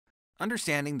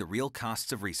Understanding the real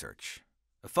costs of research,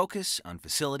 a focus on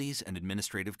facilities and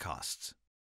administrative costs.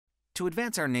 To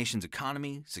advance our nation's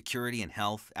economy, security, and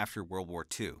health after World War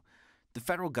II, the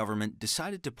federal government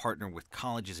decided to partner with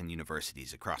colleges and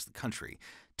universities across the country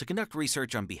to conduct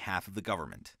research on behalf of the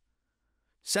government.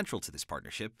 Central to this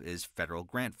partnership is federal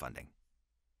grant funding.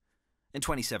 In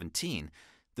 2017,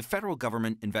 the federal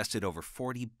government invested over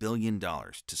 $40 billion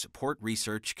to support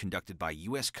research conducted by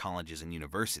U.S. colleges and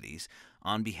universities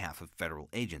on behalf of federal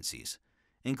agencies,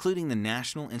 including the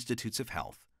National Institutes of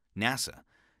Health, NASA,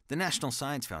 the National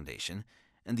Science Foundation,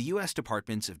 and the U.S.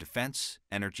 Departments of Defense,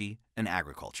 Energy, and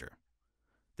Agriculture.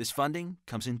 This funding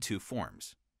comes in two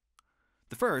forms.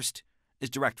 The first is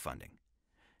direct funding.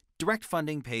 Direct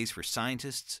funding pays for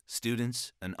scientists,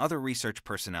 students, and other research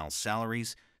personnel's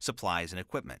salaries, supplies, and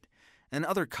equipment, and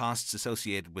other costs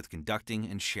associated with conducting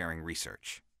and sharing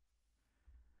research.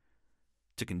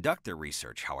 To conduct their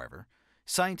research, however,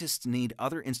 scientists need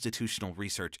other institutional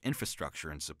research infrastructure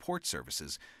and support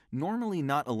services normally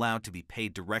not allowed to be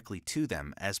paid directly to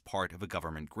them as part of a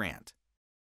government grant.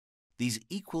 These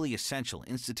equally essential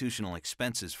institutional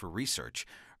expenses for research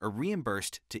are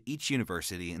reimbursed to each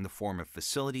university in the form of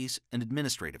facilities and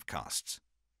administrative costs.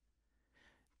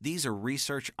 These are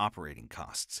research operating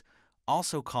costs,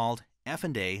 also called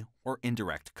F&A or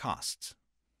indirect costs.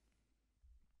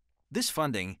 This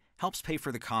funding helps pay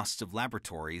for the costs of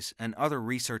laboratories and other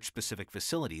research-specific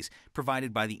facilities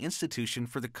provided by the institution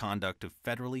for the conduct of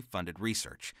federally funded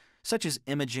research, such as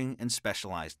imaging and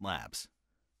specialized labs.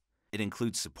 It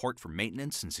includes support for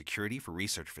maintenance and security for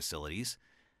research facilities,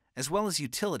 as well as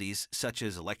utilities such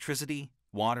as electricity,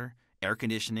 water, air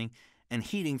conditioning, and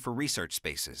heating for research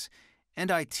spaces,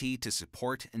 and IT to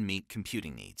support and meet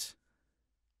computing needs.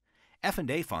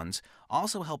 F&A funds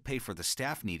also help pay for the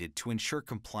staff needed to ensure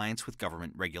compliance with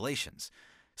government regulations,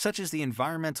 such as the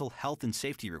environmental health and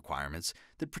safety requirements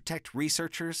that protect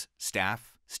researchers,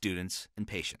 staff, students, and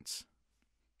patients.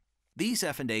 These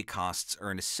F&A costs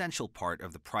are an essential part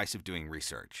of the price of doing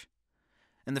research.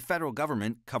 And the federal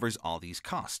government covers all these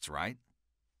costs, right?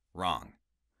 Wrong.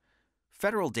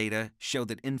 Federal data show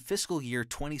that in fiscal year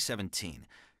 2017,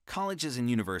 colleges and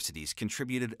universities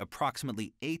contributed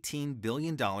approximately $18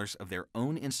 billion of their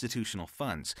own institutional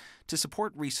funds to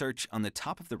support research on the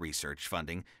top of the research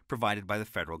funding provided by the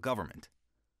federal government.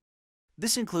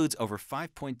 This includes over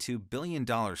 $5.2 billion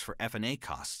for F&A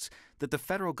costs that the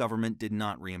federal government did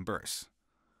not reimburse.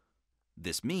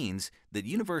 This means that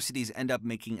universities end up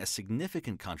making a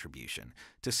significant contribution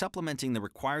to supplementing the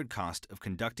required cost of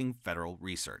conducting federal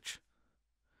research.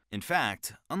 In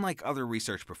fact, unlike other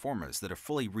research performers that are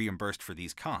fully reimbursed for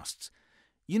these costs,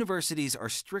 universities are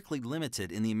strictly limited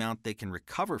in the amount they can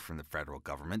recover from the federal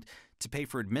government to pay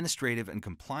for administrative and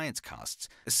compliance costs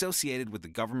associated with the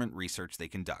government research they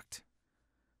conduct.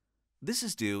 This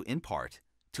is due, in part,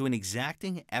 to an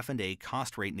exacting F&A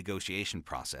cost rate negotiation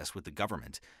process with the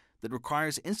government that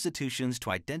requires institutions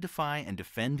to identify and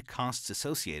defend costs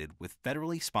associated with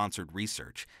federally sponsored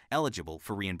research eligible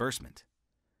for reimbursement.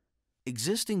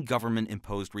 Existing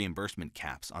government-imposed reimbursement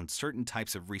caps on certain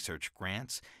types of research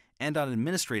grants and on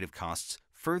administrative costs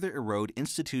further erode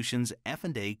institutions'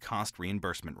 F&A cost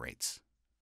reimbursement rates.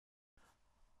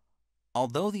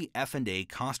 Although the F&A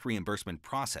cost reimbursement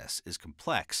process is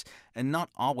complex and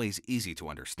not always easy to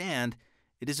understand,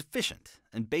 it is efficient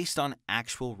and based on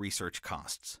actual research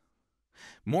costs.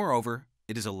 Moreover,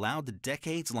 it has allowed the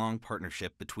decades-long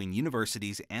partnership between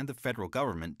universities and the federal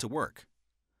government to work.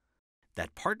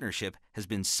 That partnership has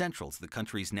been central to the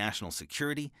country's national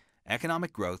security,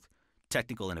 economic growth,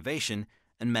 technical innovation,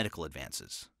 and medical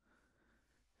advances.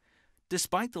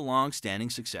 Despite the long-standing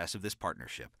success of this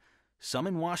partnership, some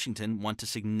in Washington want to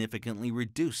significantly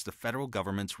reduce the federal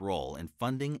government's role in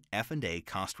funding F&A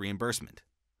cost reimbursement.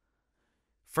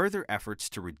 Further efforts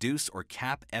to reduce or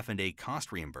cap F&A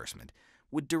cost reimbursement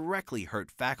would directly hurt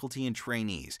faculty and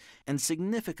trainees and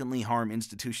significantly harm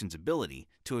institutions' ability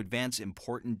to advance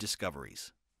important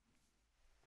discoveries.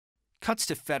 Cuts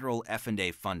to federal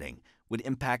F&A funding would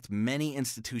impact many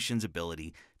institutions'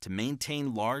 ability to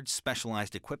maintain large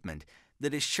specialized equipment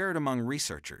that is shared among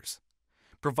researchers,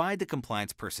 provide the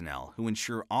compliance personnel who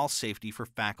ensure all safety for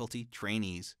faculty,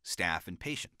 trainees, staff, and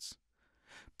patients,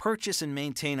 purchase and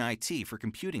maintain IT for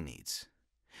computing needs,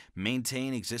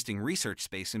 maintain existing research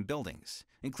space and buildings,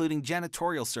 including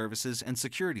janitorial services and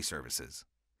security services,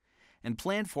 and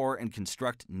plan for and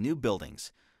construct new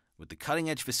buildings with the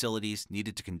cutting-edge facilities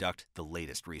needed to conduct the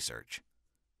latest research.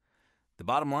 The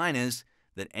bottom line is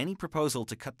that any proposal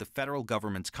to cut the federal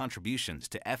government's contributions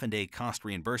to F&A cost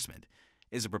reimbursement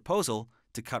is a proposal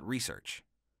to cut research.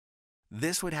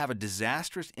 This would have a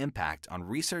disastrous impact on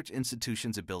research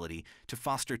institutions' ability to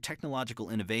foster technological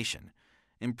innovation,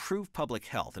 improve public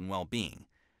health and well-being,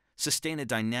 sustain a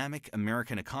dynamic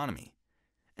American economy,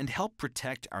 and help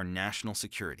protect our national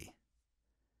security.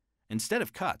 Instead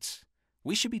of cuts,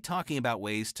 we should be talking about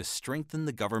ways to strengthen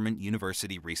the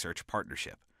government-university research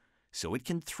partnership so it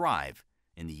can thrive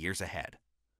in the years ahead.